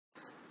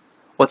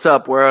What's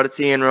up, world? It's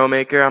Ian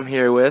Romaker. I'm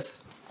here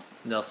with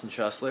Nelson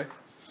Trussler.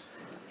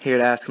 here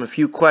to ask him a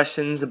few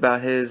questions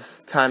about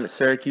his time at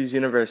Syracuse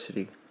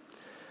University.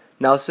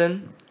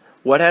 Nelson,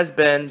 what has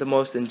been the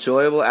most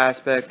enjoyable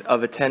aspect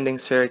of attending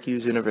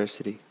Syracuse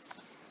University?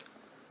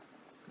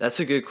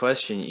 That's a good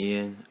question,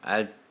 Ian.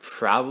 I'd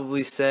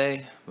probably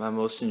say my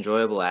most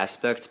enjoyable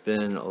aspect's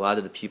been a lot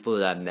of the people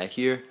that I've met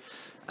here.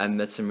 I've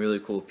met some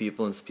really cool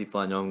people and some people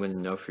I know I'm going to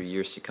know for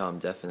years to come,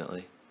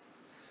 definitely.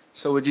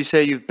 So would you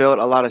say you've built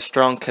a lot of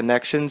strong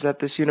connections at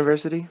this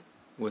university?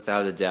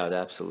 Without a doubt,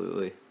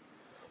 absolutely.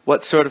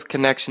 What sort of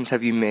connections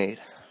have you made?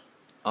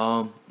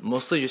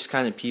 Mostly just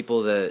kind of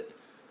people that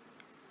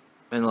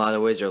in a lot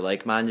of ways are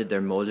like-minded.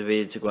 They're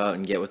motivated to go out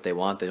and get what they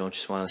want. They don't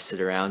just want to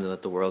sit around and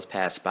let the world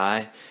pass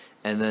by.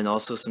 And then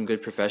also some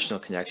good professional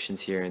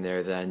connections here and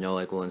there that I know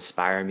will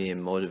inspire me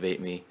and motivate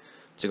me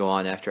to go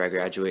on after I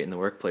graduate in the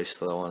workplace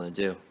that I want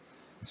to do.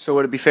 So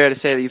would it be fair to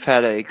say that you've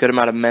had a good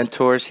amount of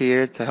mentors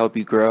here to help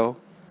you grow?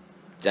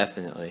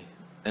 Definitely,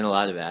 in a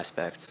lot of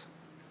aspects.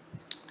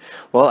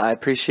 Well, I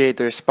appreciate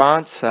the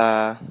response.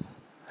 Have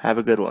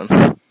a good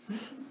one.